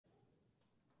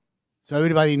So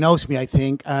everybody knows me, I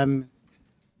think. I'm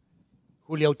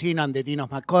Julio Tino, I'm the Dean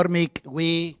of McCormick.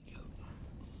 We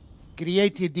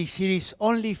created this series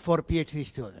only for PhD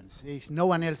students. There's no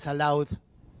one else allowed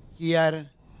here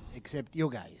except you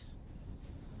guys.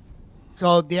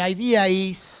 So the idea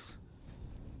is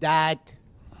that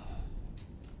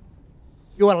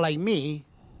you are like me.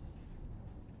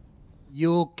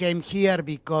 You came here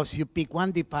because you picked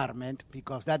one department,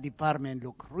 because that department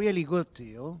looked really good to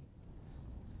you.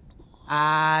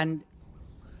 And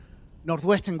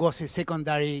Northwestern was a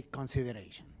secondary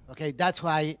consideration. Okay, that's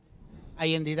why I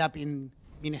ended up in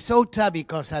Minnesota,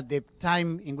 because at the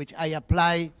time in which I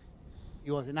applied,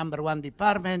 it was the #1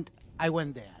 department. I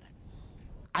went there.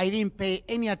 I didn't pay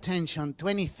any attention to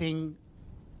anything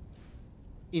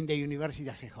in the university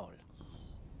as a whole.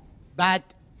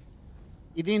 But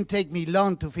it didn't take me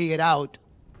long to figure out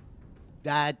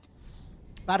that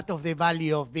part of the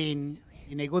value of being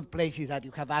in a good place is that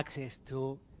you have access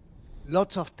to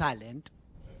lots of talent,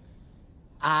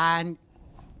 and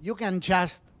you can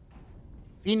just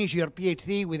finish your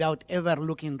PhD without ever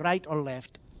looking right or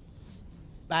left,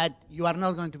 but you are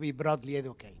not going to be broadly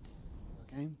educated,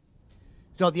 okay?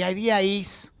 So the idea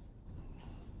is,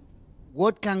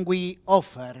 what can we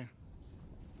offer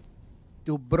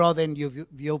to broaden your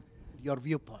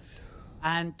viewpoint?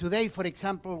 And today, for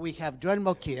example, we have Joel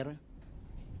Mokyr.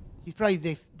 He's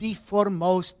probably the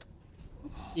foremost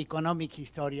economic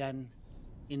historian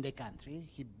in the country.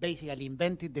 He basically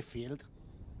invented the field.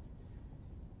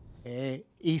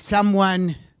 He's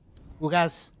someone who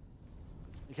has,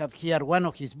 we have here one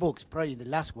of his books, probably the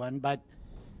last one, but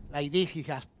like this, he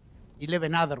has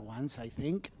 11 other ones, I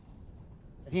think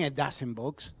a dozen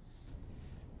books.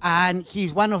 And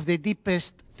he's one of the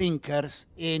deepest thinkers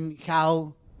in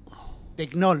how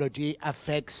technology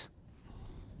affects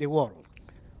the world.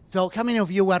 So how many of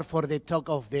you are for the talk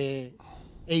of the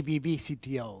ABB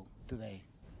CTO today?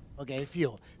 Okay, a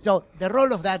few. So the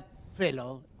role of that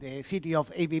fellow, the CTO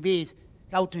of ABB, is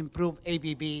how to improve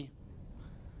ABB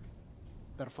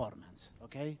performance,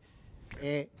 okay?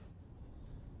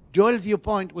 Joel's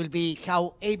viewpoint will be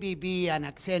how ABB and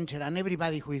Accenture and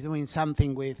everybody who is doing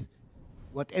something with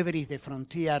whatever is the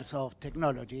frontiers of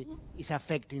technology is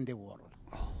affecting the world,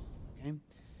 okay?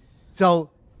 So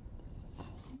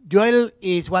Joel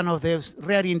is one of those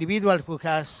rare individuals who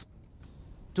has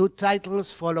 2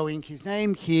 titles following his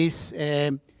name. He's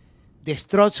the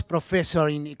Strotz Professor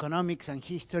in Economics and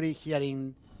History here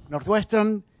in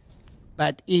Northwestern,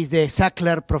 but is the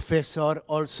Sackler Professor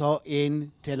also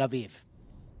in Tel Aviv.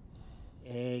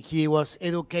 He was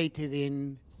educated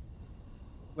in,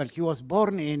 well, he was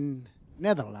born in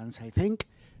Netherlands, I think,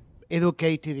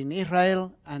 educated in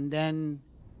Israel, and then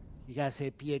he has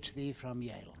a PhD from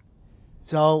Yale.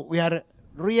 So we are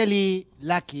really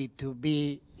lucky to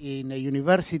be in a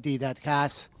university that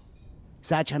has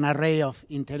such an array of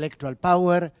intellectual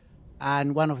power,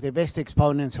 and one of the best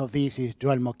exponents of this is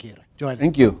Joel Mokyr. Joel.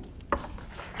 Thank you.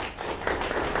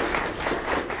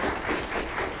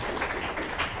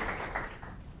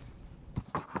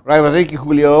 Right, well, thank you,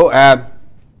 Julio. I'm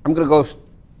going to go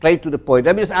straight to the point.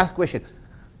 Let me just ask a question.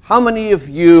 How many of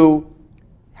you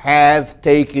have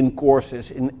taken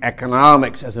courses in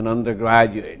economics as an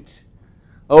undergraduate?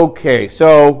 Okay,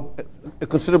 so a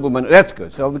considerable amount. That's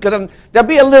good. So there'll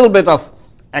be a little bit of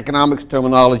economics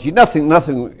terminology, nothing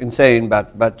insane,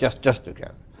 but just to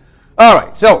care. All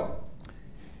right, so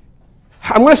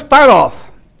I'm going to start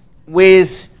off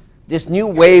with this new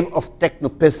wave of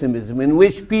techno-pessimism in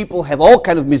which people have all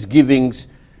kinds of misgivings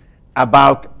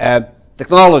about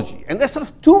technology. And there's sort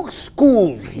of 2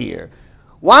 schools here.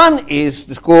 One is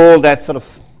the school that's sort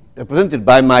of represented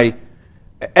by my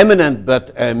eminent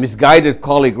but misguided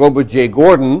colleague Robert J.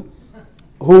 Gordon,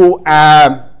 who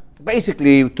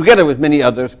basically, together with many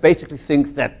others, basically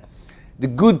thinks that the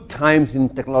good times in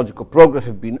technological progress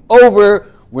have been over.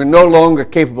 We're no longer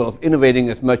capable of innovating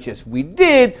as much as we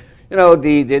did. You know,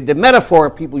 the metaphor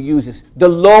people use is the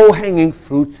low-hanging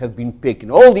fruits have been picked.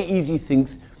 And all the easy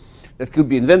things that could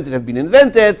be invented have been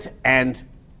invented, and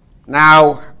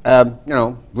now, you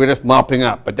know, we're just mopping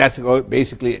up. But that's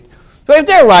basically it. So if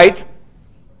they're right,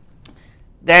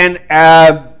 then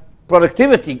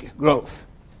productivity growth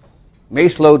may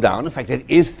slow down. In fact, it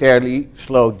is fairly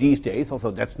slow these days,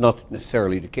 although that's not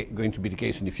necessarily going to be the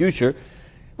case in the future,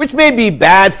 which may be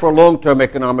bad for long-term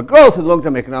economic growth and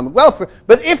long-term economic welfare.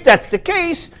 But if that's the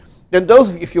case, then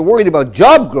if you're worried about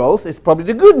job growth, it's probably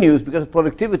the good news, because if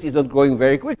productivity is not growing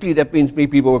very quickly, that means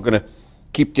maybe people are going to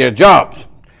keep their jobs.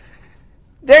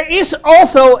 There is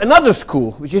also another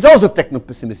school, which is also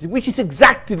techno-pessimistic, which is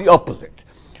exactly the opposite,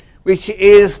 which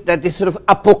is that this sort of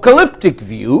apocalyptic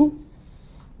view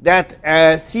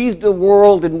that sees the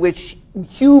world in which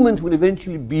humans will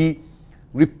eventually be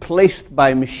replaced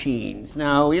by machines.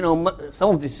 Now, you know,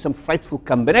 some of this is some frightful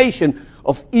combination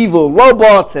of evil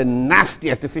robots and nasty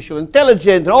artificial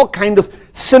intelligence and all kind of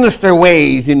sinister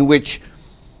ways in which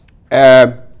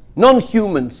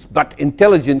non-humans but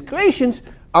intelligent creations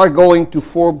are going to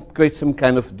create some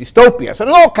kind of dystopia. So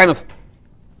there are all kind of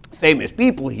famous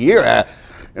people here,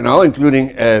 you know, including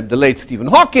the late Stephen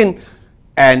Hawking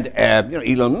and you know,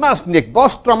 Elon Musk, Nick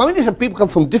Bostrom. I mean, these are people come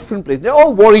from different places. They're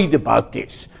all worried about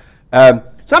this.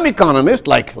 Some economists,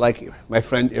 like my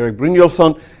friend Erik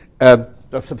Brynjolfsson,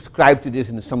 have subscribed to this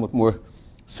in a somewhat more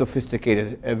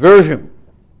sophisticated version.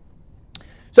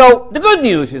 So the good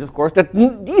news is, of course, that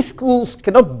these schools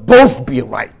cannot both be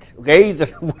right, okay, either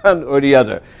one or the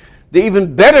other. The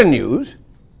even better news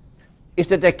is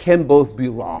that they can both be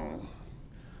wrong.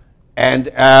 And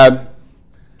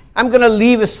I'm going to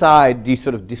leave aside these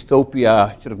sort of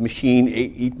dystopia, sort of machine,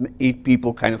 eat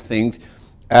people kind of things.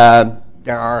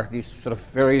 There are these sort of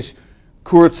various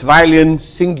Kurzweilian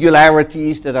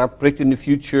singularities that are predicted in the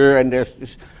future, and there's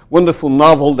this wonderful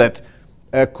novel that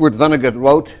Kurt Vonnegut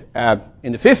wrote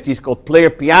in the 50s called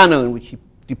Player Piano, in which he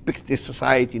depicts this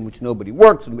society in which nobody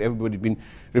works and everybody's been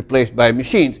replaced by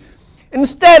machines.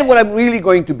 Instead, what I'm really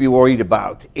going to be worried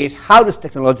about is how does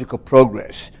technological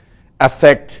progress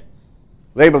affect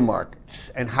labor markets,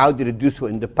 and how did it do so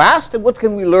in the past, and what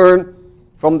can we learn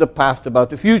from the past about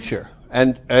the future?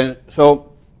 And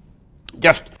so,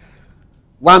 just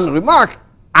one remark,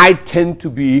 I tend to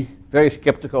be very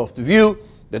skeptical of the view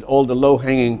that all the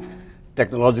low-hanging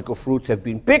technological fruits have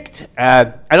been picked.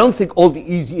 I don't think all the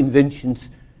easy inventions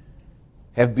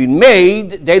have been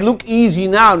made. They look easy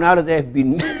now that they have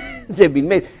been they've been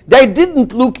made. They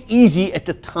didn't look easy at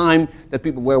the time that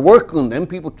people were working on them.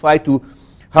 People tried to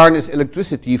harness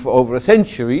electricity for over a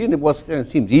century, and it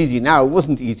seems easy now. It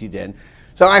wasn't easy then.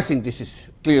 So I think this is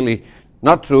clearly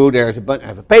not true. I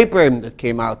have a paper that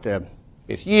came out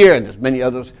this year, and there's many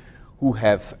others who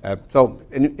have. So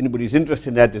anybody's interested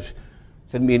in that, just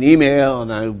send me an email,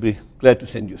 and I'll be glad to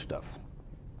send you stuff.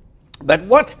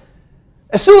 But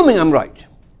assuming I'm right,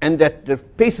 and that the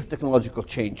pace of technological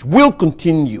change will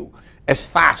continue as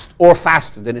fast or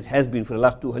faster than it has been for the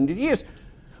last 200 years,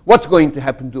 what's going to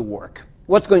happen to work?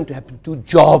 What's going to happen to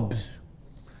jobs?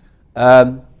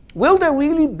 Will there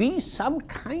really be some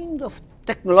kind of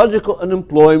technological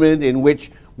unemployment in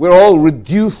which we're all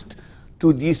reduced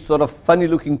to these sort of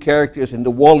funny-looking characters in the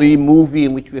Wall-E movie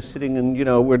in which we're sitting and, you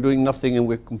know, we're doing nothing and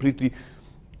we're completely...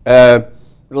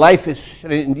 life is,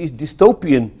 in these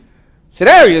dystopian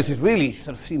scenarios, is really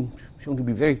sort of shown to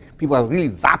be people are really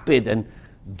vapid and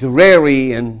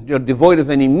dreary and, you know, devoid of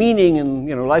any meaning, and,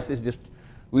 you know, life is just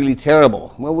really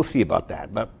terrible. Well, we'll see about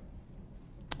that. But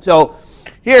so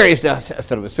here is the,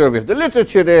 sort of a survey of the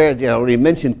literature there. I already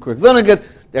mentioned Kurt Vonnegut.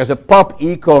 There's a pop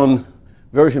econ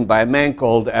version by a man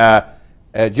called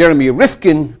Jeremy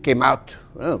Rifkin, came out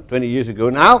 20 years ago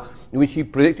now, in which he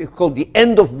predicted, it's called The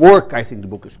End of Work, I think the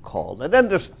book is called. And then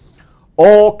there's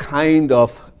all kind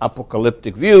of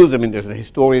apocalyptic views. I mean, there's a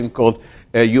historian called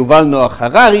Yuval Noah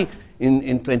Harari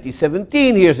in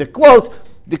 2017. Here's a quote: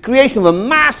 "The creation of a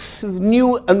massive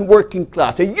new unworking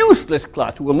class, a useless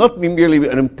class, who will not be merely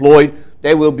unemployed,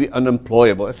 they will be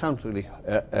unemployable." It sounds really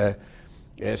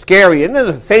scary. And then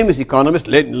a famous economist,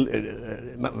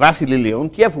 Wassily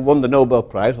Leontiev, who won the Nobel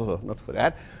Prize, although not for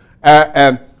that,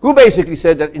 who basically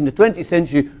said that in the 20th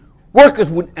century, workers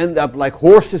would end up like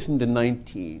horses in the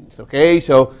 19th, okay?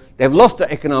 So they've lost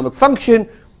their economic function,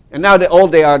 and now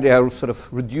they are sort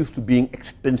of reduced to being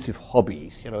expensive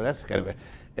hobbies. You know, that's kind of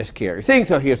a scary thing.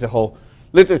 So here's the whole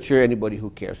literature, anybody who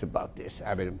cares about this.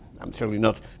 I mean, I'm certainly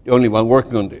not the only one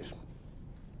working on this.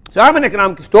 So I'm an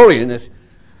economic historian, as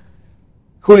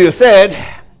Julio said,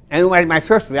 and my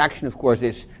first reaction, of course,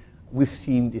 is we've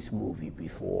seen this movie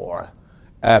before,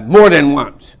 more than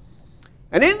once.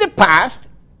 And in the past,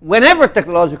 whenever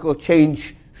technological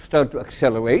change started to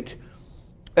accelerate,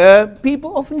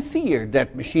 people often feared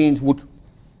that machines would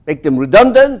make them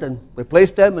redundant and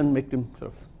replace them and make them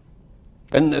sort of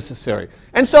unnecessary.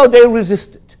 And so they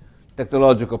resisted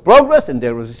technological progress, and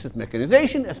they resisted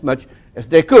mechanization as much as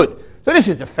they could. So this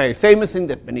is a very famous thing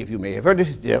that many of you may have heard. This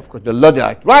is, of course, the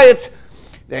Luddite riots.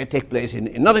 They take place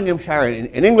in Nottinghamshire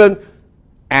in England.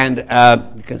 And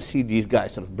you can see these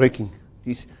guys sort of breaking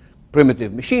these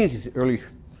primitive machines, these early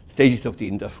stages of the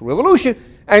Industrial Revolution.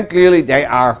 And clearly they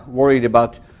are worried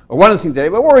about, or one of the things that they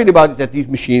were worried about is that these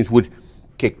machines would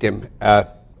kick them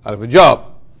out of a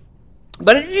job.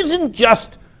 But it isn't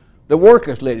just the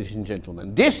workers, ladies and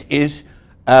gentlemen. This is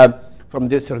from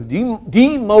this sort of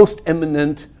the most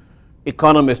eminent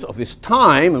economist of his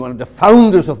time and one of the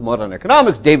founders of modern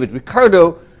economics, David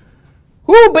Ricardo,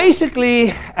 who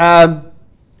basically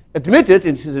admitted,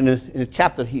 and this is in a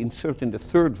chapter he inserted in the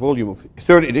third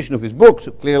edition of his book,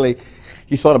 so clearly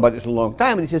he thought about this a long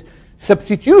time, and he says,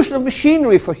 substitution of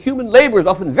machinery for human labor is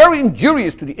often very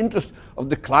injurious to the interest of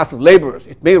the class of laborers.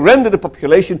 It may render the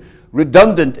population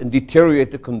redundant and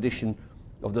deteriorate the condition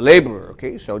of the laborer.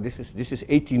 Okay, so this is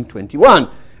 1821.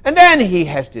 And then he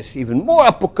has this even more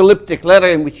apocalyptic letter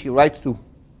in which he writes to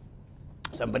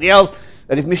somebody else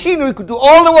that if machinery could do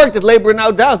all the work that labor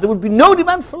now does, there would be no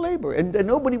demand for labor, and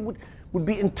nobody would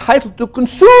be entitled to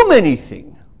consume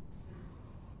anything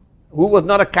who was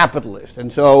not a capitalist.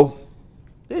 And so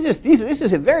this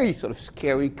is a very sort of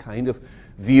scary kind of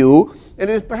view, and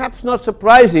it is perhaps not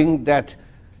surprising that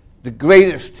the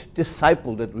greatest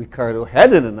disciple that Ricardo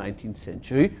had in the 19th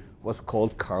century was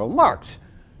called Karl Marx.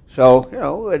 So, you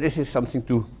know, this is something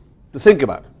to think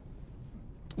about.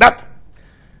 But,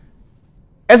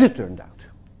 as it turned out,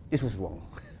 this was wrong.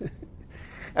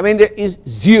 I mean, there is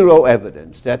zero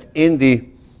evidence that in the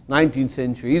 19th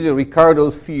century, either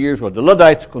Ricardo's fears or the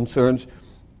Luddites' concerns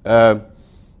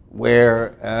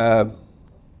were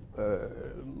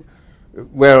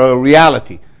a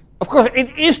reality. Of course,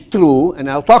 it is true, and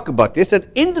I'll talk about this, that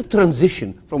in the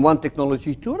transition from one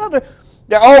technology to another,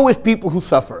 there are always people who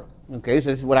suffer. Okay, so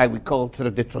this is what I would call sort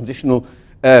of the transitional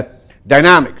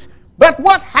dynamics. But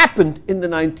what happened in the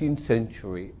 19th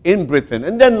century in Britain,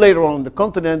 and then later on the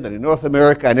continent, and in North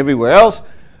America, and everywhere else,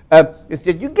 is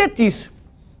that you get these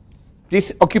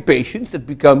occupations that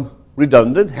become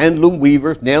redundant: handloom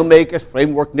weavers, nail makers,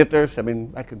 framework knitters. I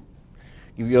mean, I can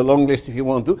give you a long list if you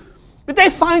want to. But they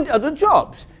find other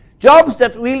jobs. Jobs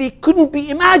that really couldn't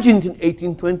be imagined in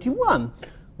 1821.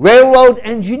 Railroad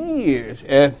engineers,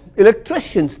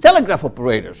 electricians, telegraph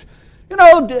operators. You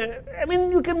know, I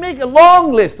mean, you can make a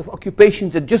long list of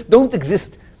occupations that just don't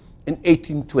exist in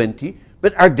 1820,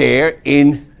 but are there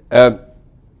in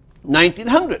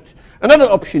 1900. Another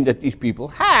option that these people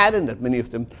had, and that many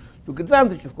of them took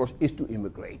advantage, of course, is to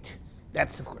immigrate.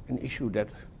 That's, of course, an issue that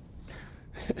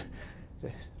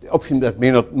the option that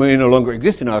may no longer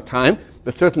exist in our time,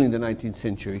 but certainly in the 19th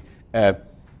century,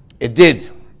 it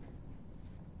did.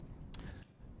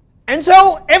 And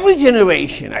so every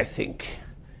generation, I think,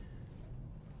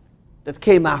 that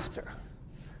came after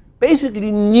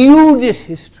basically knew this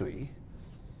history,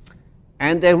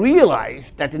 and they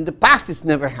realized that in the past it's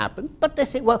never happened, but they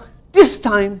say, well, this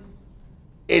time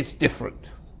it's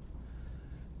different.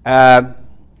 And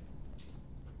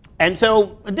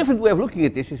so a different way of looking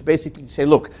at this is basically to say,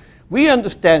 look, we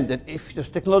understand that if there's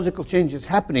technological changes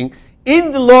happening,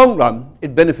 in the long run,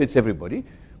 it benefits everybody.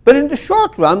 But in the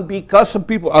short run, because some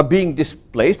people are being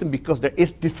displaced and because there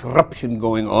is disruption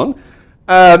going on,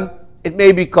 it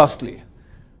may be costly.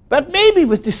 But maybe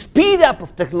with the speed up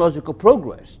of technological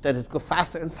progress, that it goes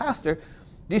faster and faster,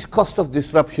 these costs of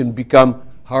disruption become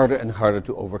harder and harder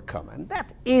to overcome. And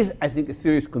that is, I think, a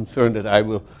serious concern that I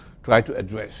will try to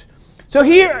address. So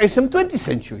here is some 20th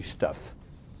century stuff.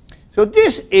 So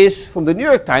this is from the New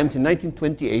York Times in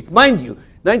 1928. Mind you,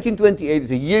 1928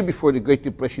 is a year before the Great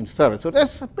Depression started. So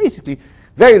there's basically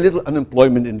very little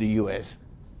unemployment in the US.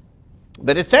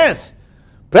 But it says,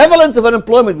 prevalence of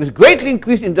unemployment with greatly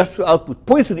increased industrial output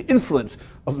points to the influence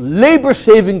of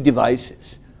labor-saving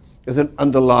devices as an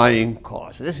underlying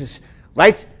cause. So this is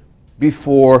right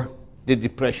before the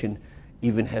Depression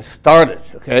even has started,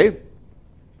 okay?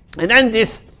 And then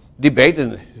this debate,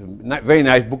 and a very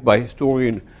nice book by a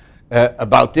historian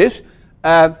about this,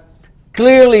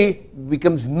 clearly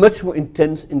becomes much more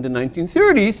intense in the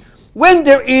 1930s when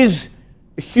there is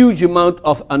a huge amount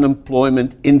of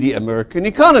unemployment in the American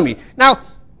economy. Now,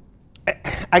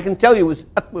 I can tell you with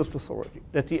utmost authority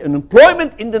that the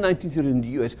unemployment in the 1930s in the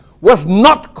US was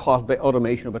not caused by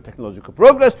automation or by technological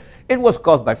progress. It was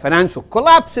caused by financial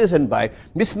collapses and by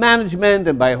mismanagement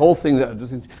and by a whole thing.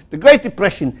 The Great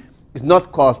Depression is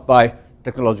not caused by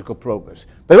technological progress.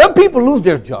 But when people lose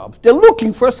their jobs, they're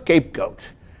looking for a scapegoat.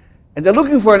 And they're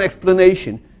looking for an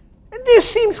explanation. And this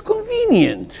seems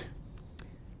convenient.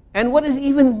 And what is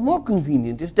even more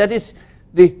convenient is that it's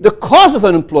the cause of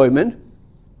unemployment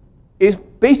is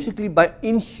basically by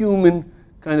inhuman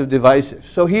kind of devices.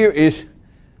 So here is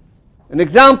an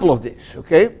example of this,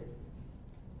 okay?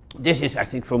 This is, I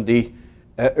think, from the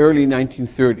early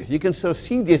 1930s. You can sort of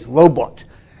see this robot,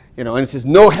 you know, and it says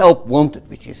no help wanted,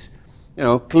 which is, you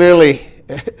know, clearly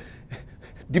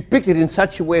depicted in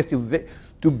such a way as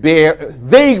to bear a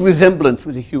vague resemblance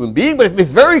with a human being, but it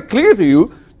is very clear to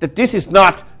you that this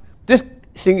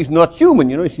thing is not human.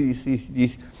 You know, you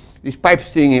see these pipes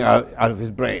sticking out of his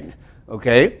brain.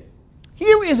 Okay,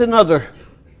 here is another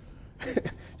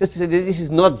just to say that this is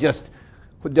not just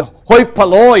the hoi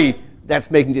polloi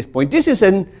that's making this point. This is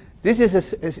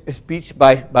a speech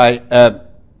by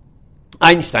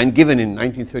Einstein given in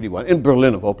 1931 in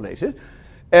Berlin, of all places,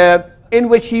 in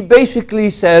which he basically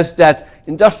says that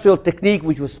industrial technique,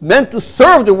 which was meant to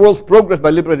serve the world's progress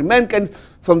by liberating mankind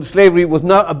from slavery, was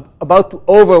now about to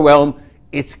overwhelm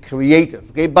its creators.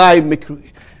 Okay,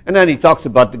 and then he talks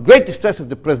about the great distress of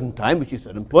the present time, which is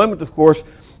unemployment, of course,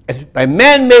 as by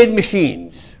man-made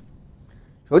machines.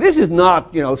 So this is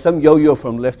not, some yo-yo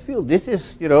from left field. This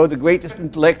is, the greatest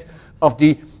intellect of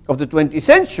the 20th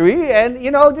century, and,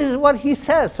 this is what he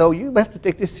says. So you have to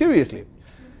take this seriously.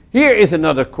 Here is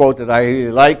another quote that I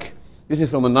really like. This is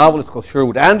from a novelist called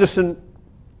Sherwood Anderson.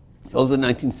 It's also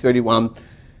 1931.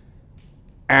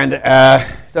 And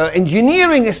so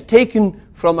engineering has taken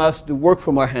from us the work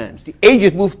from our hands. The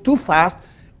ages move too fast,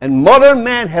 and modern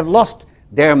men have lost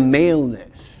their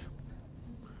maleness.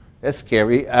 That's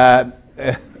scary. But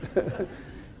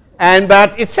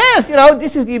it says,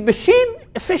 this is the machine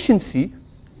efficiency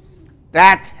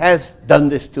that has done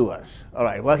this to us. All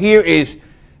right, well, here is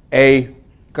a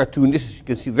cartoon. This is, you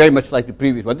can see, very much like the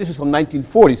previous one. This is from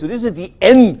 1940, so this is the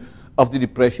end of the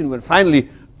Depression, when finally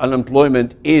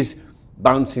unemployment is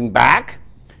bouncing back.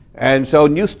 And so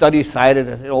new studies cited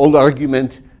an old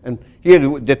argument, and here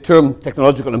the term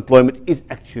technological employment is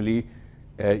actually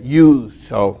used.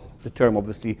 So the term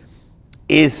obviously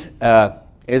is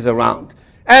around.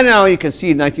 And now you can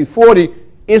see in 1940,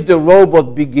 is the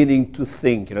robot beginning to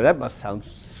think? That must sound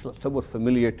somewhat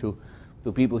familiar to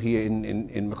people here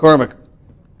in McCormick.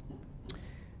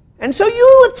 And so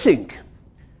you would think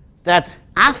that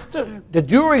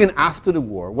during and after the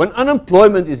war, when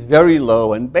unemployment is very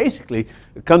low and basically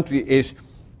the country is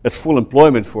at full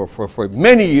employment for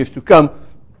many years to come,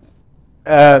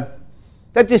 that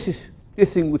this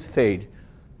thing would fade.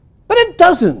 But it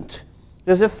doesn't.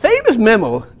 There's a famous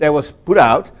memo that was put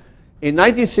out in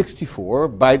 1964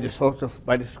 by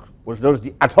what's known as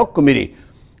the ad hoc committee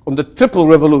on the Triple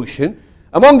Revolution.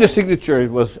 Among the signatures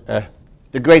was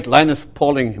the great Linus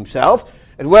Pauling himself,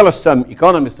 as well as some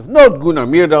economists of note, Gunnar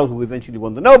Myrdal, who eventually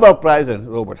won the Nobel Prize, and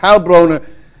Robert Heilbronner.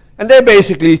 And they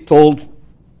basically told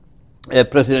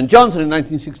President Johnson in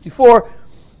 1964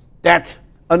 that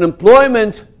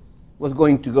unemployment was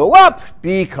going to go up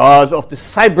because of the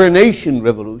cybernation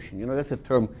revolution. That's a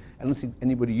term I don't think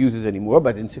anybody uses anymore,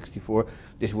 but in 64,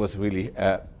 this was really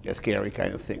a scary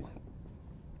kind of thing.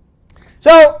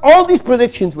 So all these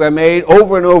predictions were made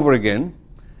over and over again,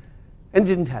 and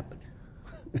didn't happen.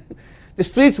 The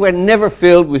streets were never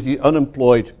filled with the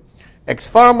unemployed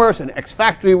ex-farmers and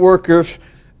ex-factory workers.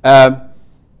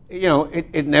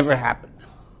 It never happened.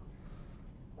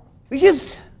 Which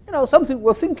is, something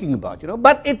worth thinking about,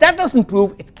 But that doesn't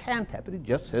prove it can't happen. It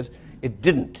just says it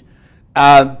didn't.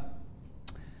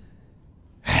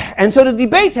 And so the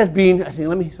debate has been, I think,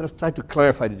 let me sort of try to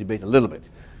clarify the debate a little bit.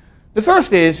 The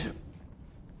first is,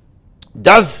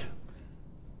 does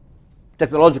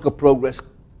technological progress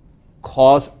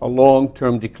cause a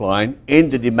long-term decline in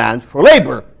the demand for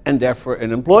labor and therefore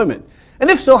in employment? And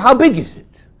if so, how big is it?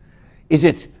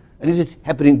 Is it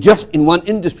happening just in one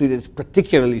industry that is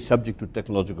particularly subject to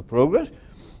technological progress?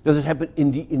 Does it happen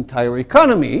in the entire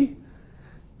economy?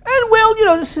 And well,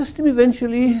 the system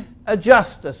eventually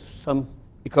adjusts, as some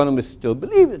economists still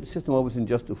believe that the system always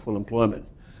adjusts to full employment.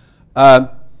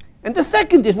 And the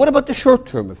second is, what about the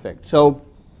short-term effect? So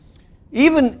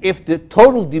even if the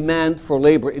total demand for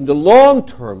labor in the long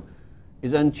term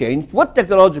is unchanged, what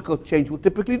technological change will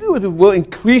typically do is it will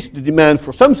increase the demand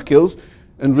for some skills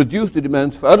and reduce the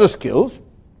demands for other skills.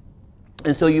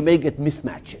 And so you may get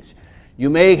mismatches.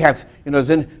 You may have,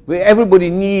 then where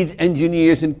everybody needs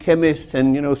engineers and chemists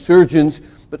and, surgeons,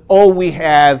 but all we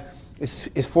have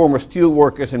is former steel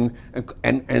workers and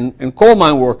coal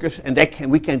mine workers, and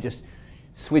we can't just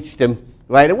switch them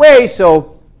right away.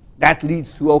 So that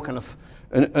leads to all kind of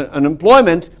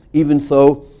unemployment, even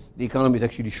though the economy is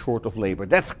actually short of labor.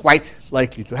 That's quite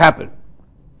likely to happen.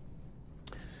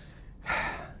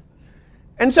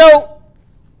 And so,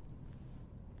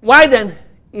 why then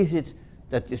is it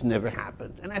that this never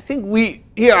happened? And I think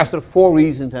here are sort of 4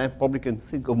 reasons, and I probably can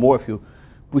think of more if you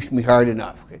push me hard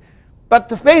enough. Okay? But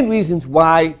the main reasons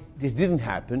why this didn't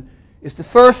happen is, the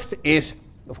first is,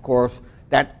 of course,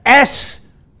 that as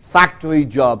factory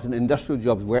jobs and industrial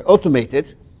jobs were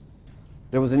automated,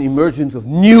 there was an emergence of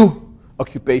new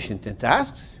occupations and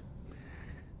tasks.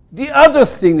 The other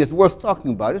thing that's worth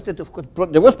talking about is that, of course,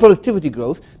 there was productivity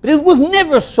growth, but it was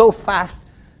never so fast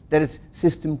that its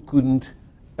system couldn't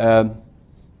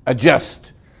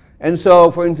adjust. And so,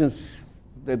 for instance,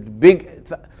 the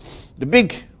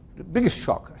biggest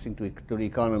shock, I think, to the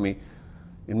economy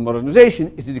in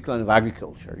modernization is the decline of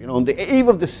agriculture. You know, on the eve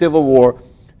of the Civil War,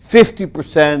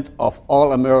 50% of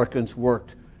all Americans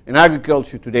worked in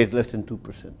agriculture. Today it's less than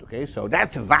 2%, okay? So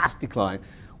that's a vast decline.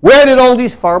 Where did all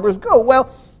these farmers go?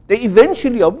 Well, they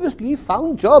eventually, obviously,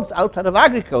 found jobs outside of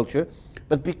agriculture,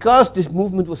 but because this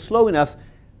movement was slow enough,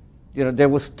 you know, there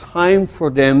was time for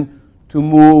them to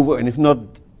move, and if not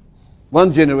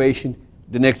one generation,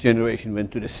 the next generation went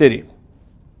to the city.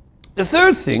 The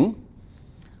third thing,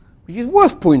 which is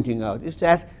worth pointing out, is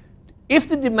that if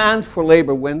the demand for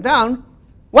labor went down,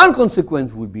 one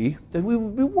consequence would be that we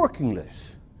would be working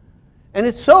less. And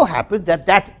it so happened that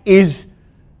that is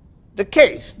the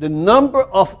case. The number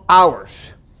of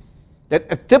hours that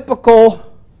a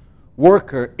typical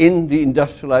worker in the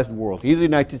industrialized world, either the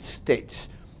United States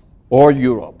or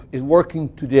Europe, is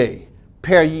working today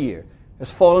per year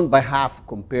has fallen by half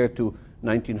compared to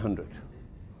 1900.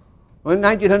 Well, in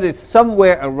 1900, it's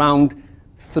somewhere around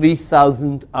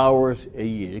 3,000 hours a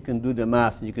year. You can do the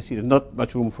math, and you can see there's not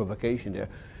much room for vacation there.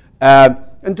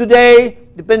 And today,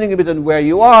 depending a bit on where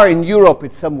you are, in Europe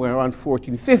it's somewhere around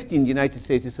 1450, in the United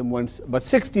States it's somewhere about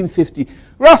 1650.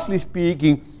 Roughly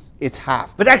speaking, it's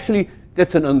half. But actually,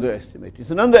 that's an underestimate. It's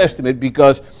an underestimate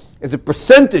because as a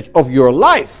percentage of your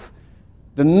life,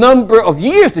 the number of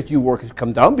years that you work has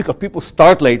come down because people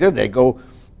start later, they go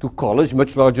to college,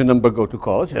 much larger number go to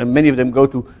college, and many of them go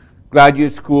to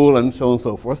graduate school and so on and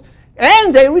so forth,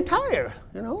 and they retire.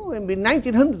 You know, in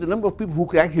 1900, the number of people who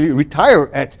could actually retire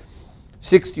at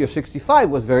 60 or 65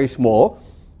 was very small.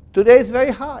 Today it's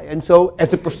very high, and so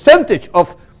as a percentage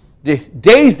of the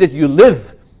days that you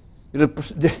live, the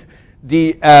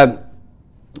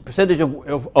percentage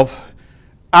of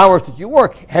hours that you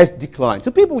work has declined.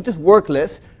 So people just work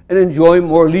less and enjoy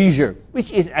more leisure,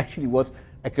 which is actually what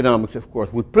economics, of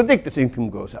course, would predict as income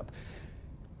goes up.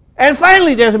 And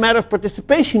finally, there's a matter of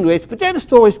participation rates, but there the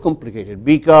story is complicated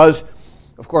because,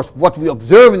 of course, what we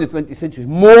observe in the 20th century is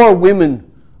more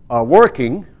women are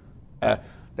working.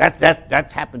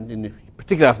 That's happened in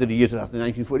particular after the years after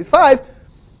 1945.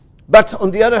 But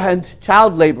on the other hand,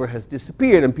 child labor has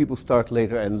disappeared and people start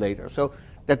later and later. So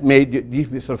that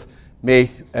these sort of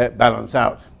may balance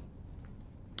out.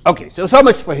 Okay, so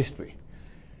much for history.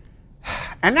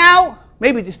 And now,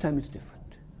 maybe this time it's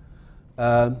different.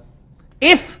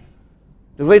 If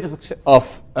the rate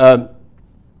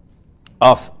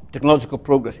of technological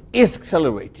progress is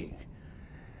accelerating,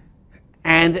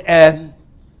 and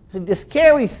the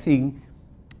scary thing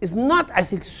is not, I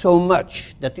think, so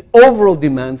much that the overall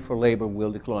demand for labor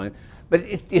will decline, but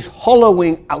it is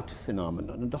hollowing out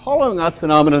phenomenon. And the hollowing out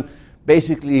phenomenon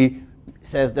basically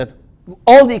says that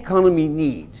all the economy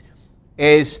needs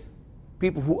is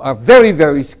people who are very,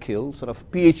 very skilled, sort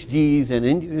of PhDs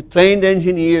and trained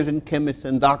engineers and chemists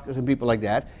and doctors and people like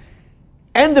that,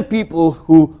 and the people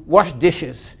who wash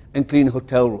dishes and clean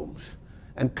hotel rooms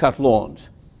and cut lawns.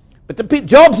 But the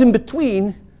jobs in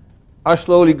between are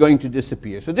slowly going to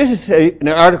disappear. So this is an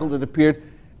article that appeared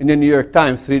in the New York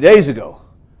Times 3 days ago.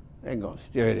 Hang on,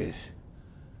 there it is.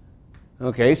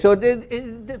 Okay, so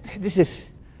this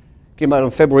came out on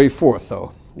February 4th,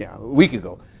 so yeah, a week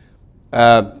ago.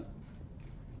 And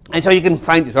so you can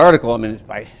find this article, I mean, it's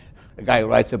by a guy who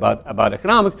writes about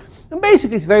economics, and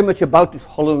basically it's very much about this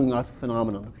hollowing out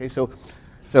phenomenon, okay? So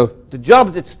the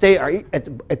jobs that stay are at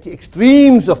the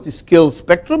extremes of the skill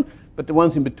spectrum, but the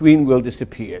ones in between will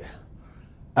disappear.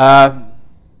 And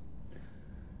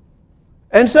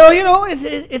so, you know,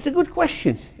 it's a good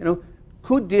question, you know,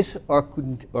 could this or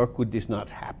could this not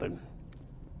happen?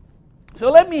 So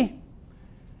let me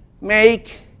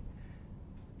make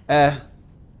an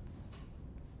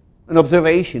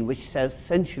observation which says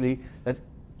essentially that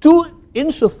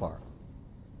insofar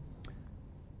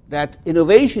that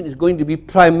innovation is going to be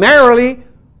primarily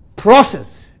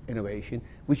process innovation,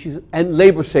 and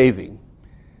labor saving,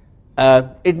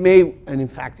 it may, and in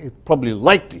fact it probably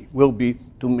likely will be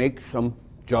to make some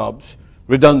jobs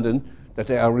redundant, that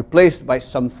they are replaced by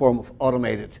some form of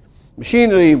automated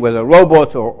machinery, whether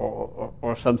robots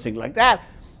or something like that.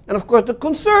 And of course the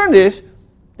concern is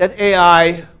that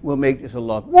AI will make this a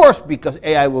lot worse because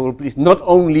AI will replace not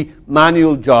only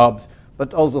manual jobs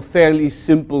but also fairly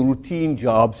simple routine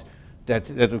jobs that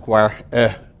require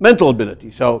mental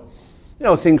ability. So, you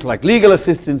know, things like legal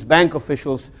assistants, bank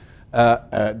officials,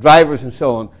 drivers and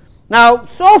so on. Now,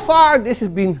 so far this has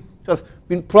been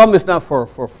promised now for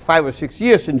 5 or 6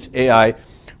 years since AI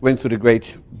went through the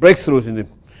great breakthroughs in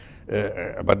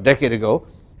about a decade ago.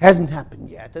 Hasn't happened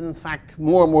yet, and in fact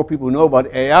more and more people who know about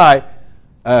AI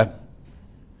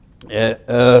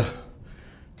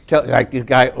like this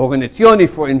guy Organizzioni,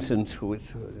 for instance, who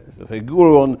is a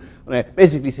guru on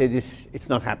basically say this, it's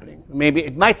not happening. Maybe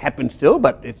it might happen still,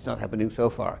 but it's not happening so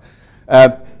far.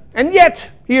 And yet,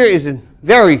 here is a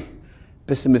very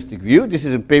pessimistic view. This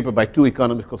is a paper by two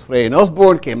economists called Frey and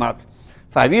Osborne, came out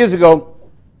 5 years ago.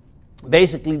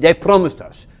 Basically, they promised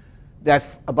us that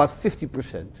about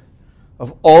 50%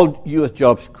 of all US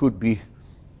jobs could be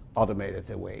automated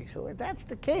away. So if that's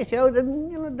the case,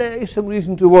 then there is some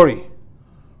reason to worry.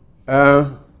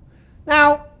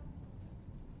 Now,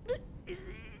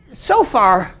 so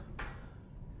far,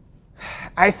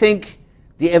 I think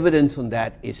the evidence on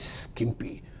that is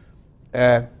skimpy.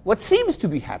 What seems to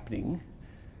be happening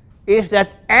is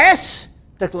that as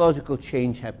technological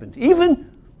change happens,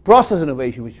 even process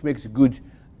innovation, which makes goods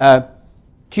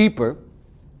cheaper,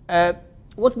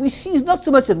 what we see is not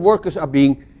so much that workers are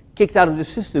being kicked out of the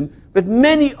system, but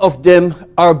many of them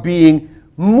are being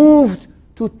moved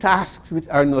to tasks which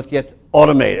are not yet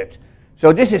automated.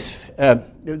 So this is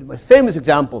a famous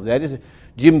example of that is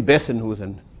Jim Besson, who's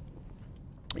an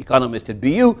economist at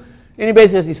BU, and he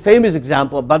basically has this famous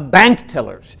example about bank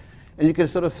tellers. And you can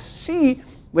sort of see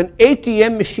when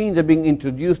ATM machines are being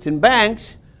introduced in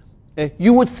banks,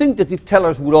 you would think that the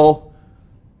tellers would all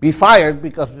be fired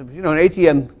because an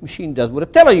ATM machine does what a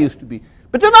teller used to be.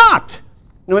 But they're not.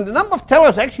 The number of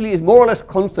tellers actually is more or less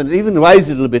constant. It even rises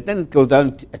a little bit, then it goes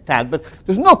down a tad, but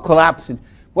there's no collapse in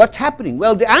what's happening.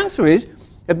 Well, the answer is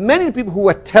that many people who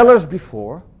were tellers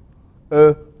before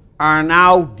are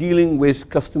now dealing with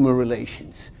customer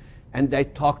relations. And they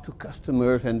talk to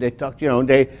customers, and they talk,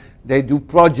 they do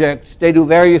projects, they do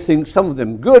various things, some of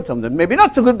them good, some of them maybe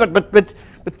not so good,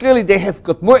 but clearly they have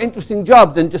got more interesting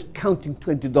jobs than just counting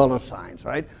 $20 signs,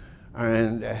 right?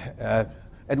 And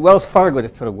at Wells Fargo,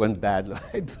 that sort of went bad,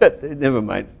 right? But never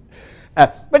mind.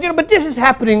 But this is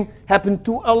happened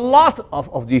to a lot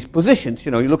of these positions.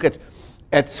 You look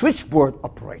at switchboard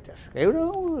operators. Okay?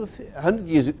 100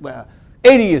 years,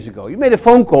 80 years ago, you made a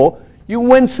phone call, you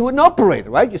went to an operator,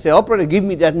 right? You say, operator, give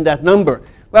me that and that number.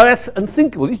 Well, that's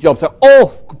unthinkable. These jobs are all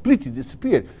completely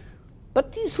disappeared.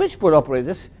 But these switchboard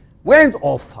operators weren't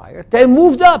all fired. They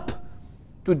moved up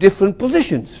to different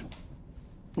positions.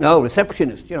 Now,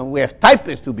 receptionists, we have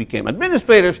typists who became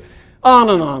administrators, on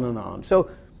and on and on. So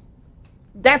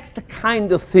that's the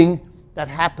kind of thing that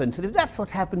happens. And if that's what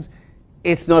happens,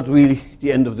 it's not really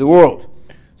the end of the world.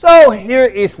 So here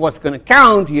is what's going to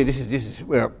count here. This is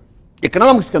where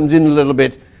economics comes in a little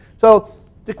bit. So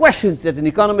the questions that an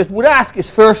economist would ask is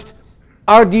first,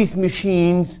 are these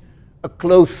machines a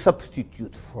close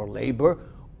substitute for labor,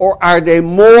 or are they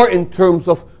more in terms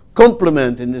of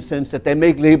complement in the sense that they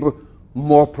make labor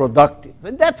more productive?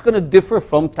 And that's going to differ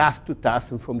from task to task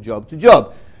and from job to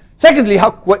job. Secondly, how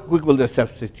quick will the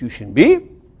substitution be?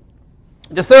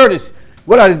 The third is,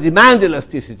 what are the demand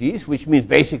elasticities, which means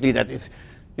basically that if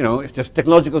there's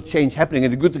technological change happening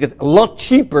and the goods get a lot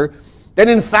cheaper, then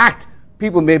in fact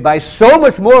people may buy so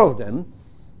much more of them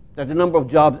that the number of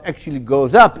jobs actually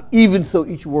goes up, even so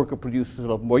each worker produces a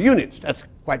lot more units. That's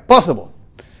quite possible.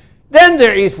 Then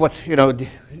there is what what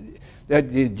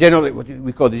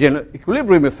we call the general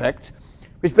equilibrium effect,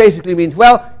 which basically means,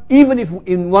 well, even if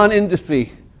in one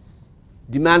industry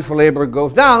demand for labor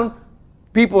goes down,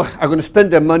 people are going to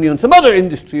spend their money on some other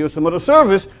industry or some other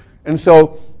service, and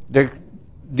so the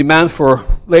demand for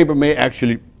labor may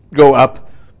actually go up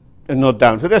and not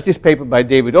down. So there's this paper by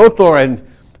David Otor and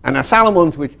Anna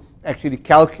Salomons, which actually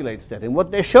calculates that. And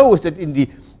what they show is that in the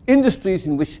industries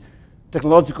in which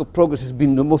technological progress has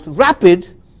been the most rapid,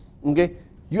 okay,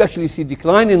 you actually see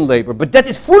decline in labor, but that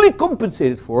is fully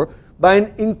compensated for by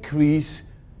an increase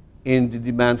in the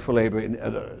demand for labor in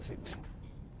other things.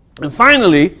 And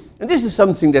finally, and this is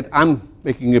something that I'm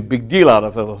making a big deal out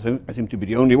of, I seem to be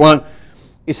the only one,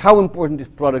 is how important is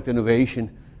product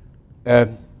innovation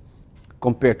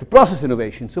compared to process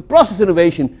innovation. So process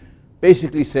innovation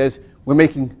basically says we're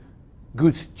making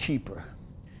goods cheaper.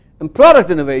 And product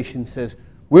innovation says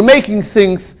we're making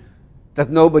things that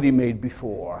nobody made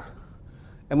before.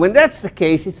 And when that's the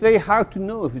case, it's very hard to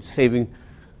know if it's saving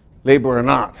labor or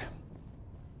not.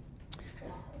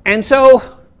 And so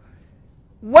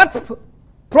what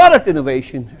product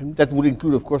innovation, and that would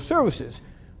include, of course, services,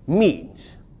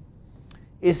 means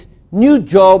is new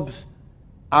jobs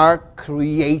are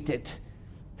created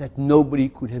that nobody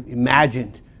could have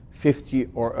imagined 50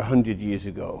 or 100 years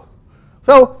ago.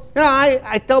 So,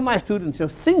 I tell my students,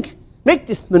 make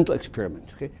this mental experiment.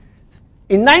 Okay?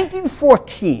 In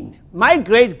 1914, my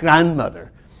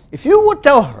great-grandmother, if you would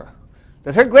tell her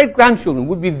that her great-grandchildren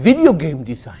would be video game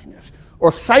designers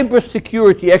or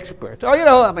cybersecurity experts, or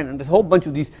there's a whole bunch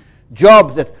of these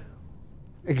jobs that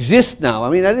exist now.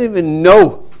 I didn't even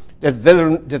know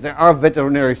that there are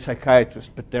veterinary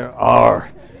psychiatrists, but there are.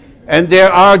 And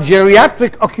there are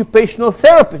geriatric occupational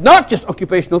therapists, not just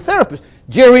occupational therapists,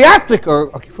 geriatric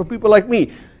or for people like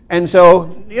me. And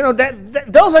so, you know,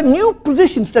 those are new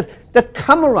positions that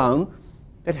come around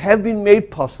that have been made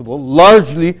possible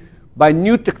largely by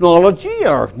new technology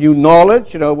or new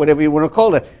knowledge, you know, whatever you want to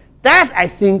call it. That, I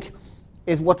think,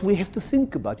 is what we have to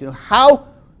think about. You know, how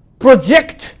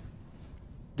project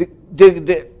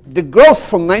the growth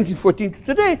from 1914 to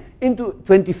today into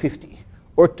 2050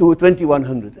 or to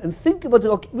 2100, and think about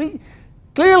it.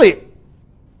 Clearly,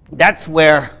 that's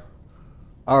where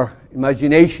our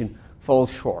imagination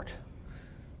falls short.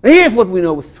 And here's what we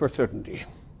know for certainty.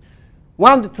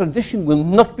 One, the transition will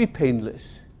not be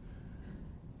painless,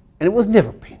 and it was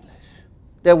never painless.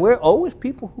 There were always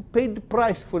people who paid the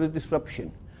price for the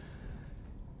disruption.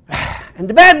 And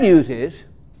the bad news is,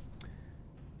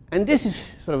 and this is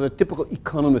sort of a typical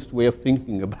economist way of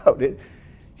thinking about it,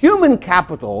 human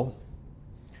capital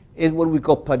is what we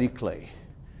call putty clay.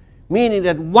 Meaning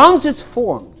that once it's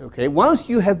formed, okay, once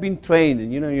you have been trained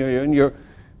and you know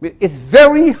it's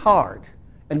very hard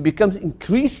and becomes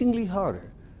increasingly harder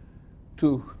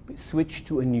to switch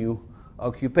to a new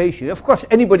occupation. Of course,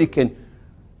 anybody can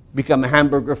become a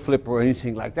hamburger flipper or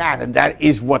anything like that, and that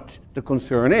is what the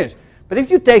concern is. But if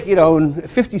you take, you know, a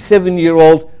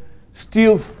 57-year-old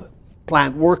steel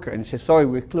plant worker and say, sorry,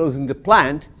 we're closing the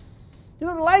plant, you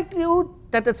know, the likelihood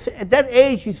that at that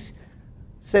age he's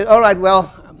said, all right,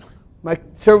 well, my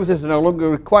services are no longer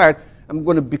required, I'm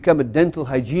going to become a dental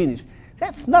hygienist.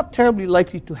 That's not terribly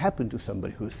likely to happen to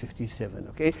somebody who's 57,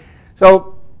 okay?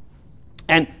 So,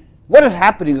 and what is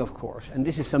happening, of course, and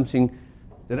this is something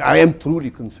that I am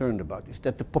truly concerned about, is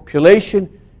that the population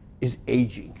is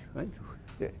aging, right?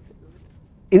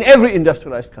 In every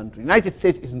industrialized country. United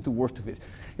States isn't the worst of it.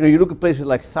 You know, you look at places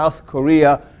like South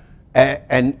Korea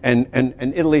and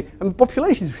Italy, I mean,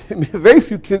 populations, very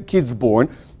few kids born,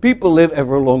 people live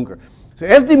ever longer. So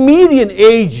as the median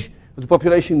age of the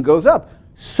population goes up,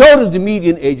 so does the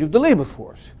median age of the labor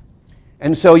force.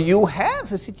 And so you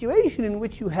have a situation in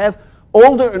which you have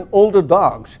older and older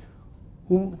dogs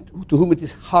to whom it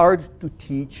is hard to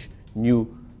teach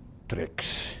new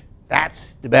tricks. That's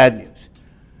the bad news.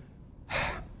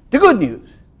 The good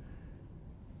news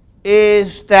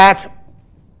is that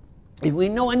if we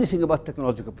know anything about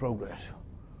technological progress,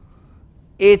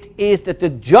 it is that the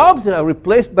jobs that are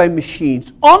replaced by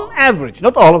machines, on average,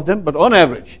 not all of them, but on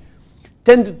average,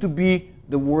 tended to be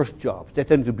the worst jobs. They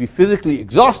tend to be physically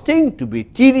exhausting, to be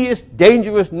tedious,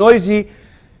 dangerous, noisy,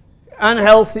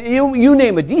 unhealthy, you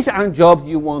name it. These aren't jobs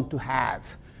you want to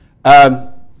have.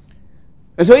 And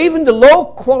so even the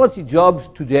low-quality jobs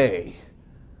today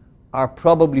are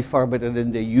probably far better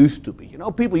than they used to be. You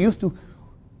know, people used to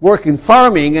work in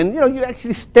farming, and you know, you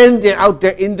actually stand there out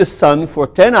there in the sun for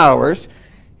 10 hours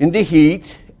in the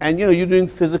heat, and you know, you're doing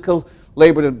physical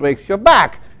labor that breaks your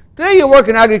back. Today you work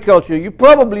in agriculture, you're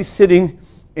probably sitting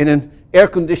in an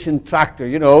air-conditioned tractor,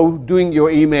 you know, doing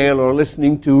your email or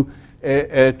listening to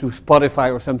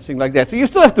Spotify or something like that. So you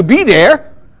still have to be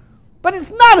there, but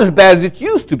it's not as bad as it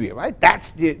used to be, right?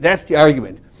 That's the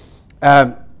argument.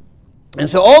 And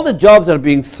so all the jobs that are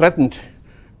being threatened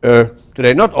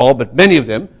today, not all, but many of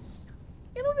them,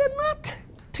 you know, they're not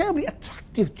terribly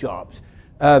attractive jobs.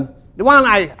 The one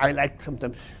I like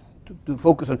sometimes to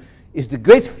focus on is the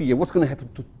great fear, what's going to happen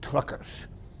to truckers,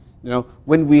 you know,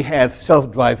 when we have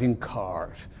self-driving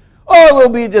cars. Oh, it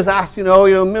will be a disaster,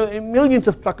 millions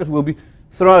of truckers will be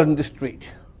thrown out in the street.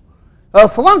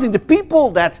 For one thing, the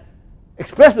people that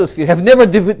express those fears have never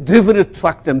driven a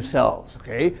truck themselves,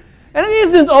 okay? And it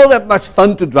isn't all that much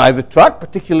fun to drive a truck,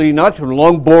 particularly not through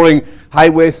long, boring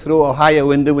highways through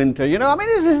Ohio in the winter. You know, I mean,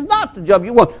 this is not the job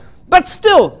you want. But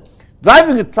still,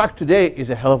 driving a truck today is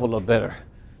a hell of a lot better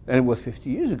than it was 50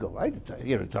 years ago, right?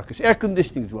 You know, the truck is air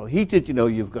conditioning, it's well heated. You know,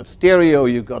 you've got stereo,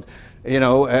 you've got,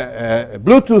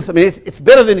 Bluetooth. I mean, it's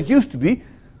better than it used to be.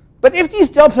 But if these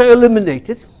jobs are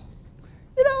eliminated,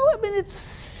 you know, I mean,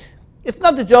 it's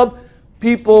not the job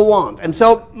people want. And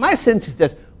so my sense is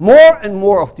that more and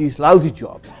more of these lousy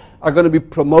jobs are going to be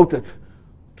promoted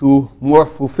to more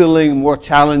fulfilling, more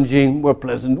challenging, more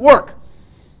pleasant work.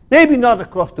 Maybe not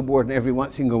across the board in every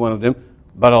single one of them,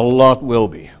 but a lot will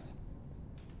be.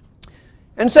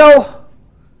 And so,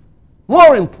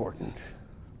 more important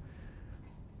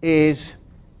is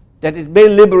that it may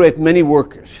liberate many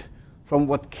workers from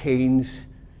what Keynes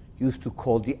used to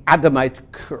call the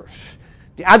Adamite curse.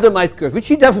 The Adamite curse, which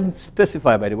he doesn't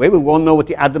specify, by the way. We won't know what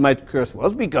the Adamite curse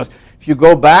was, because if you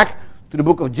go back to the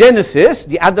book of Genesis,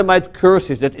 the Adamite curse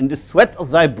is that in the sweat of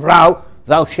thy brow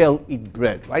thou shalt eat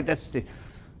bread, right? That's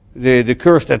the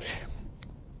curse that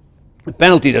the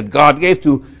penalty that God gave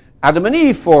to Adam and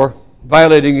Eve for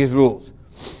violating his rules.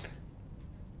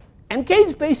 And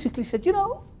Keynes basically said, you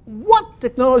know, what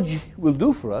technology will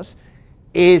do for us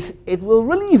is it will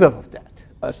relieve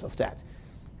us of that.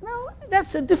 Now,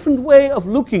 that's a different way of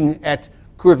looking at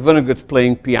Kurt Vonnegut's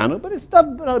playing piano, but it's not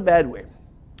a bad way.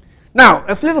 Now,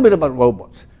 a little bit about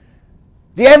robots.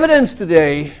 The evidence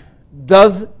today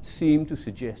does seem to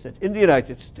suggest that in the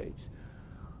United States,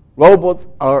 robots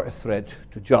are a threat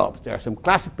to jobs. There are some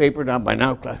classic papers by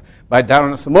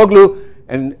Darren Acemoglu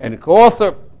and a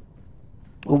co-author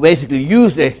who basically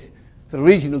use the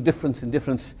regional difference in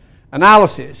difference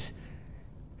analysis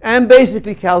and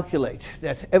basically calculate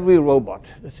that every robot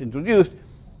that's introduced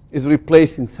is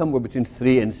replacing somewhere between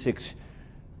 3 and 6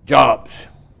 jobs.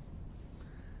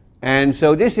 And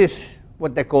so this is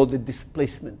what they call the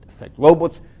displacement effect.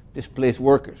 Robots displace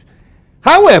workers.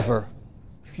 However,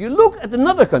 if you look at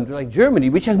another country like Germany,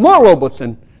 which has more robots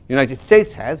than the United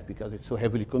States has, because it's so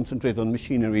heavily concentrated on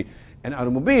machinery and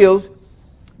automobiles,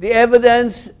 the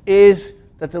evidence is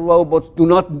that the robots do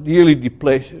not nearly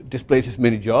displace as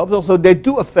many jobs. Also, they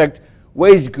do affect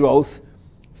wage growth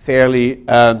fairly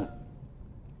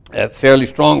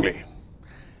strongly.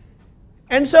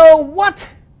 And so what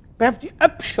perhaps the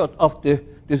upshot of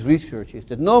this research is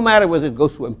that no matter whether it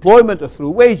goes through employment or through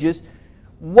wages,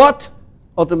 what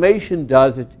automation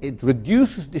does, it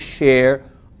reduces the share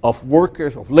of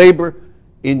workers, of labor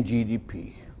in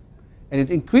GDP. And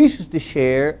it increases the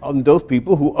share on those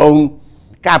people who own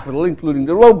capital, including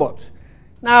the robots.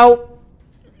 Now,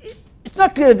 it's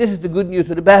not clear that this is the good news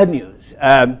or the bad news.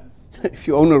 If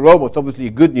you own a robot, it's obviously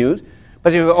good news.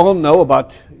 But you all know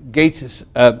about Gates'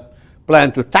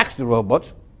 plan to tax the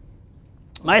robots.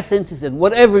 My sense is that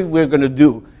whatever we're going to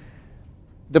do,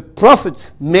 the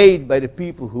profits made by the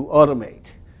people who automate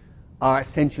are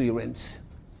essentially rents.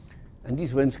 And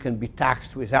these rents can be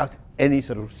taxed without any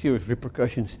sort of serious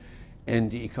repercussions in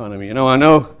the economy. You know, I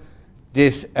know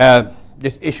this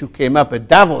issue came up at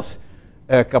Davos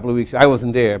a couple of weeks. I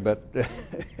wasn't there, but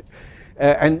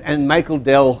and Michael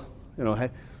Dell, you know,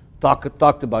 had talked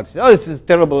about it. Oh, this is a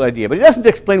terrible idea, but he doesn't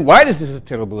explain why this is a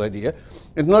terrible idea.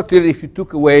 It's not clear that if you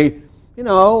took away, you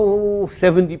know,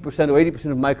 70% or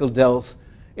 80% of Michael Dell's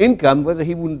income, whether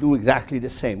he wouldn't do exactly the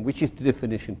same, which is the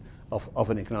definition of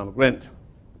an economic rent.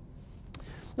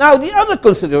 Now, the other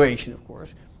consideration, of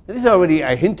course, and this already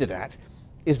I hinted at,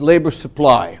 is labor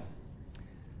supply.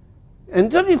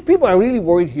 And some of these people are really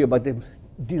worried here about the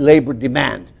labor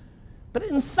demand. But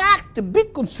in fact, the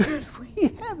big concern we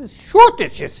have is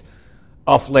shortages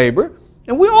of labor.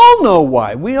 And we all know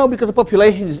why. We know because the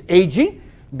population is aging,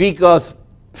 because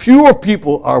fewer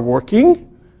people are working,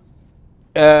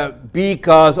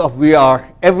 because of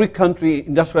every country,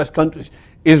 industrialized countries,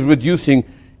 is reducing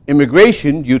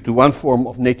immigration due to one form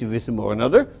of nativism or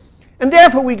another. And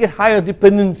therefore we get higher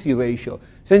dependency ratio,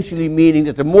 essentially meaning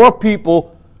that the more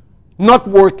people not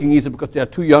working either because they are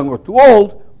too young or too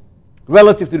old,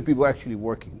 relative to the people actually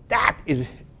working. That is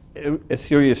a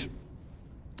serious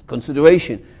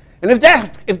consideration. And if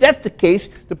that's the case,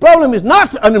 the problem is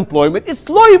not unemployment, it's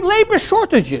labor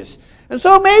shortages. And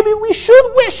so maybe we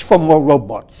should wish for more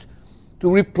robots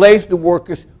to replace the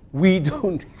workers we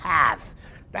don't have.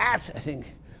 That's, I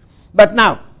think. But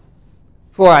now,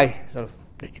 before I sort of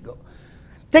let you go,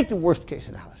 take the worst case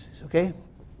analysis, okay?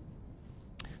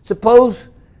 Suppose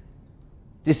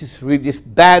this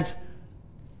bad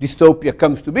dystopia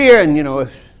comes to bear, and you know,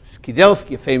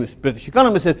 Skidelsky, a famous British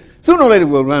economist, said, sooner or later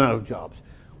we'll run out of jobs.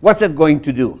 What's that going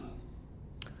to do?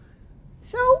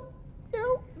 So, you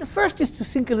know, the first is to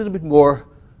think a little bit more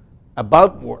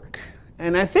about work.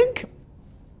 And I think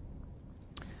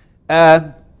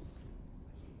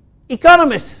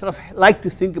economists sort of like to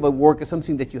think about work as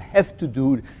something that you have to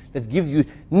do that gives you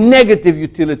negative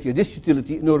utility or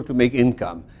disutility in order to make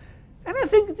income. And I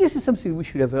think this is something we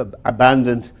should have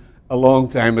abandoned a long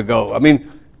time ago. I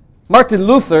mean, Martin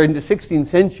Luther in the 16th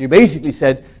century basically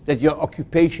said that your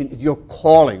occupation is your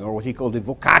calling, or what he called the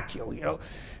vocatio, you know.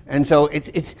 And so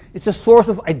it's a source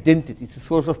of identity, it's a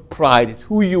source of pride, it's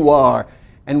who you are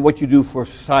and what you do for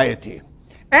society.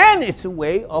 And it's a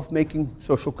way of making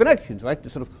social connections, right? The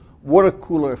sort of water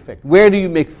cooler effect. Where do you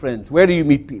make friends? Where do you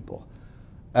meet people?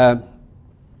 The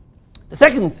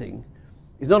second thing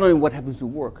is not only what happens to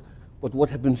work, but what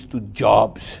happens to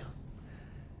jobs.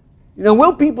 You know,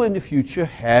 will people in the future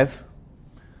have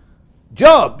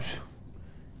jobs?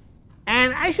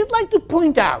 And I should like to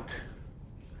point out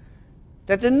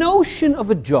that the notion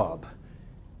of a job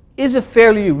is a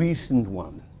fairly recent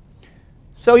one.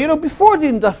 So, you know, before the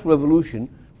Industrial Revolution,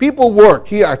 people worked.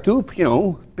 Here are two, you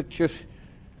know, pictures.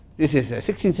 This is a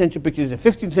 16th century picture, this is a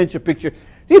 15th century picture.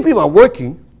 These people are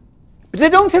working, but they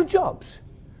don't have jobs.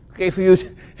 Okay, if you use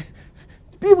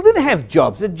people didn't have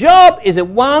jobs. The job is a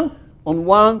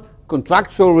one-on-one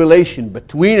contractual relation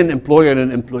between an employer and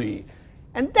an employee.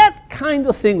 And that kind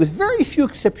of thing, with very few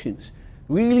exceptions,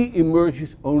 really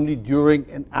emerges only during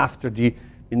and after the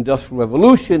Industrial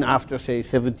Revolution, after, say,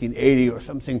 1780 or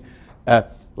something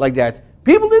like that.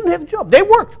 People didn't have jobs. They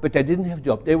worked, but they didn't have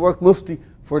jobs. They worked mostly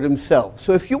for themselves.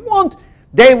 So if you want,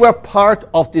 they were part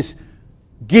of this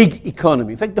gig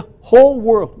economy. In fact, the whole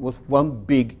world was one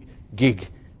big gig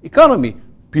economy.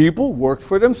 People worked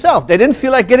for themselves. They didn't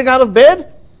feel like getting out of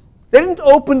bed. They didn't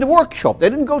open the workshop. They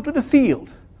didn't go to the field.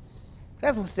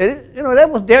 That was, that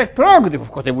was their prerogative.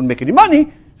 Of course, they wouldn't make any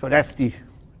money, so that's the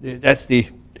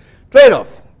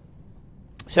trade-off.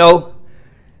 So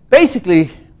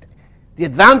basically, the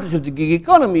advantage of the gig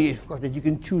economy is, of course, that you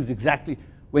can choose exactly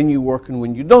when you work and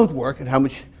when you don't work and how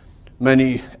much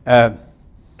money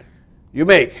you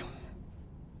make.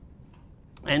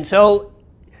 And so,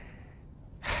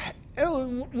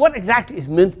 what exactly is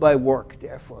meant by work,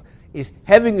 therefore, is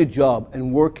having a job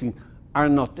and working are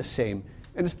not the same.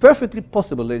 And it's perfectly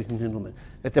possible, ladies and gentlemen,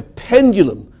 that the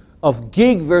pendulum of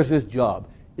gig versus job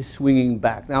is swinging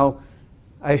back. Now,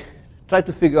 I tried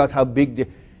to figure out how big the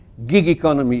gig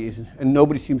economy is, and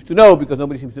nobody seems to know, because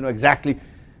nobody seems to know exactly,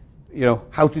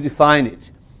 how to define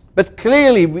it. But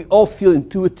clearly, we all feel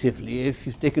intuitively, if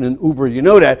you've taken an Uber, you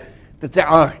know that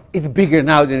it's bigger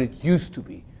now than it used to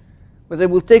be. Whether it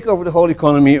will take over the whole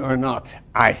economy or not,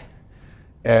 I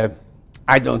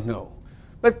don't know.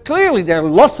 But clearly, there are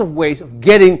lots of ways of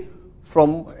getting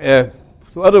from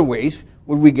to other ways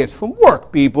what we get from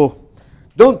work. People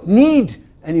don't need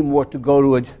anymore to go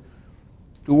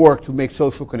to work to make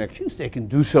social connections. They can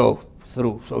do so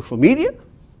through social media,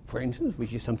 for instance,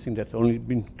 which is something that's only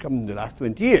been coming in the last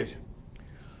 20 years.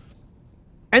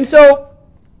 And so,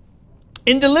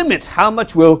 in the limit, how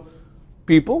much will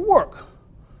people work?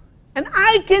 And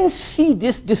I can see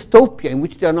this dystopia in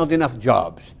which there are not enough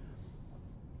jobs,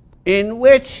 in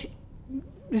which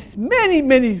many,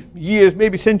 many years,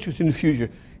 maybe centuries in the future,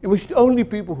 in which the only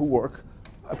people who work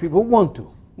are people who want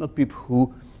to, not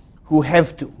people who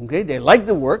have to. Okay? They like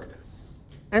the work,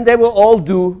 and they will all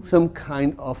do some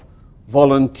kind of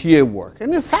volunteer work.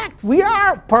 And in fact, we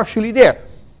are partially there.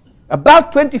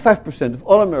 About 25% of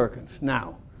all Americans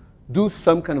now do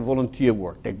some kind of volunteer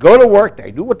work. They go to work,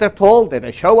 they do what they're told,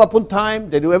 they show up on time,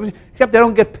 they do everything, except they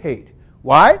don't get paid.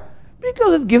 Why?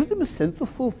 Because it gives them a sense of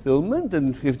fulfillment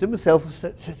and gives them a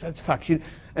self-satisfaction,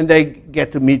 and they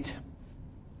get to meet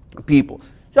people.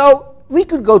 So we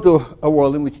could go to a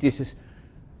world in which this is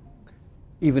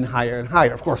even higher and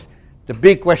higher. Of course, the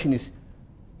big question is,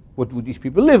 what would these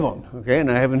people live on? Okay, and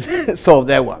I haven't solved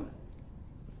that one.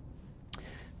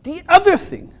 The other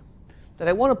thing that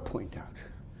I want to point out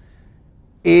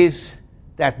is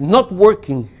that not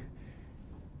working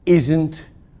isn't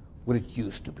what it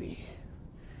used to be.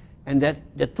 And that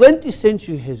the 20th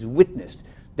century has witnessed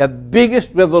the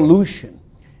biggest revolution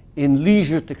in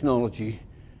leisure technology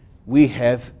we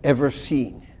have ever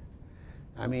seen.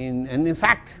 I mean, and in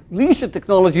fact, leisure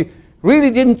technology really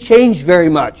didn't change very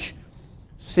much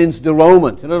since the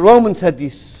Romans. And the Romans had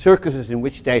these circuses in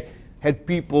which they had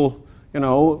people,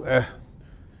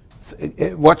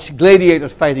 watch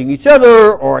gladiators fighting each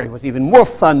other, or it was even more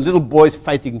fun, little boys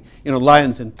fighting,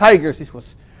 lions and tigers. This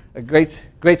was a great,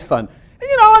 great fun. And,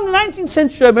 in the 19th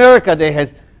century America, they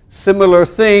had similar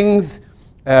things.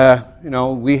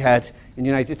 We had in the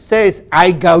United States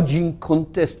eye gouging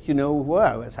contests.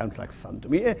 Wow, that sounds like fun to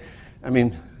me. I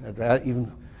mean,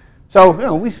 even so,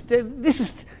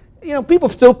 people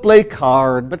still play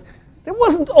card, but there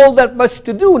wasn't all that much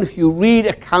to do. And if you read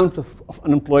accounts of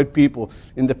unemployed people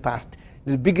in the past,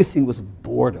 the biggest thing was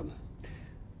boredom.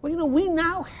 Well, we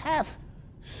now have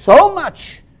so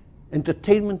much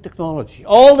entertainment technology,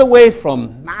 all the way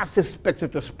from massive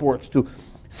spectator sports to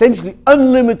essentially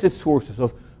unlimited sources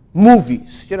of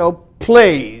movies,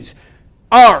 plays,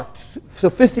 art,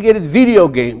 sophisticated video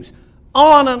games,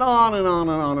 on and on and on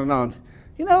and on and on.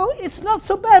 It's not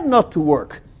so bad not to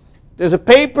work. There's a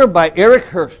paper by Eric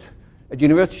Hurst at the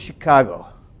University of Chicago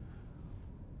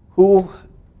who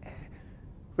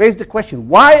raised the question,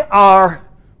 why are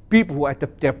people who are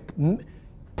at their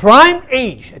prime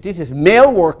age, this is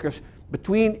male workers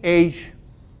between age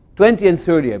 20 and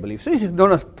 30, I believe. So this is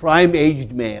known as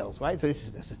prime-aged males, right? So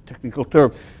that's a technical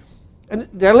term. And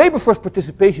their labor force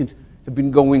participations have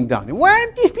been going down. And why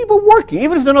aren't these people working,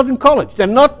 even if they're not in college? They're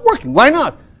not working. Why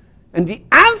not? And the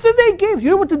answer they gave,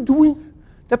 you know what they're doing?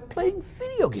 They're playing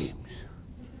video games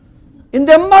in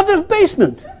their mother's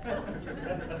basement.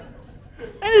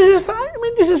 And this is fine. I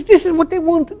mean, this is what they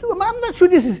want to do. I'm not sure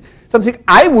this is something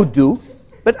I would do.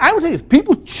 but I would say if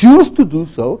people choose to do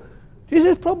so, this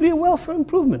is probably a welfare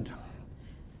improvement.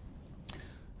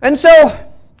 And so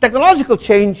technological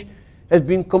change has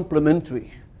been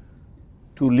complementary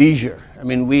to leisure. I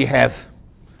mean, we have,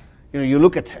 you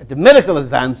look at the medical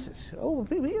advances. You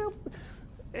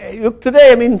look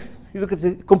today, I mean, you look at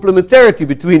the complementarity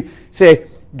between, say,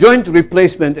 joint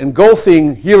replacement and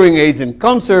golfing, hearing aids and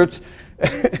concerts,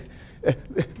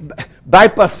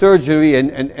 bypass surgery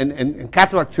and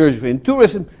cataract surgery and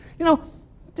tourism.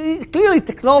 Clearly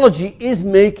technology is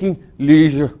making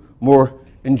leisure more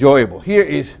enjoyable. Here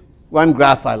is one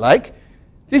graph I like.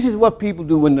 This is what people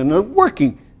do when they're not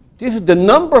working. This is the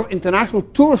number of international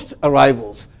tourist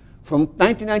arrivals from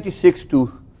 1996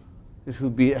 to, this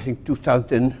would be, I think,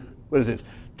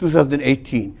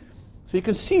 2018. So you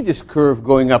can see this curve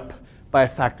going up by a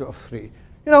factor of 3.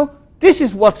 This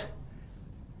is what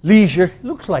leisure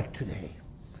looks like today.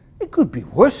 It could be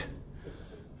worse.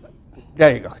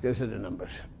 There you go. Those are the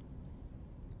numbers.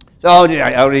 So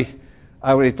I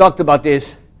already talked about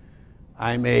this.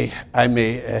 I may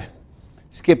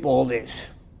skip all this.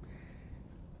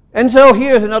 And so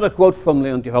here's another quote from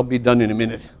Leontief. I'll be done in a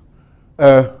minute.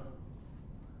 And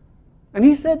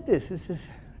he said this. This is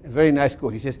a very nice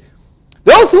quote. He says,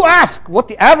 "Those who ask what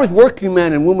the average working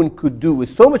man and woman could do with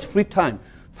so much free time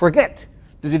forget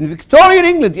that in Victorian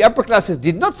England the upper classes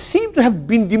did not seem to have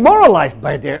been demoralized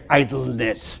by their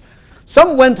idleness.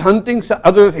 Some went hunting,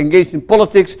 others engaged in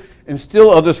politics, and still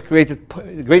others created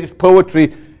the greatest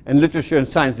poetry and literature and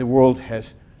science the world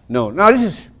has known." Now this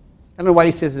is, I don't know why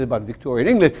he says this about Victorian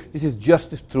England. This is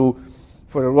just as true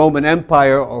for the Roman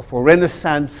Empire or for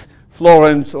Renaissance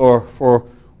Florence or for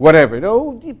whatever.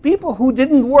 The people who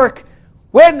didn't work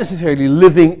weren't necessarily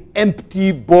living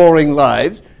empty, boring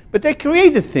lives, but they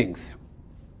created things.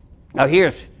 Now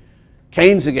here's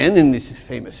Keynes again in this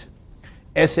famous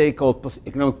essay called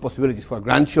Economic Possibilities for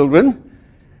Grandchildren.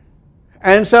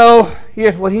 And so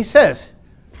here's what he says.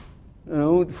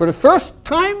 For the first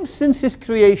time since his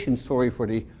creation, sorry for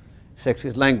the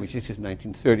sexist language, this is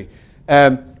 1930,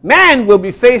 man will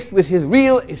be faced with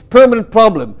his permanent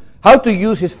problem, how to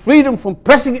use his freedom from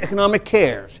pressing economic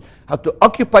cares, how to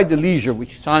occupy the leisure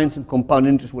which science and compound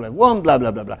interest will have won, blah,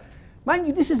 blah, blah, blah. Mind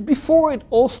you, this is before it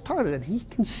all started, and he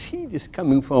can see this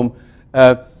coming from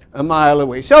a mile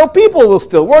away. So people will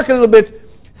still work a little bit.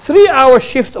 3-hour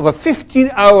shift of a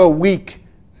 15-hour week,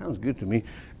 sounds good to me,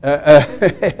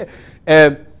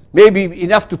 maybe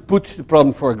enough to put the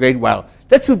problem for a great while.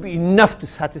 That should be enough to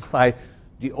satisfy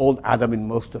the old Adam in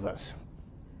most of us.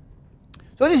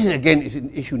 So this is, again, is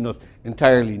an issue not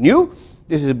entirely new.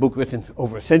 This is a book written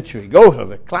over a century ago, sort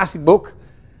of a classic book.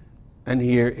 And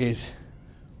here is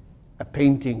a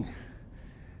painting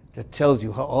that tells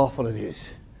you how awful it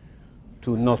is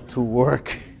to not to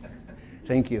work.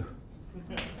 Thank you.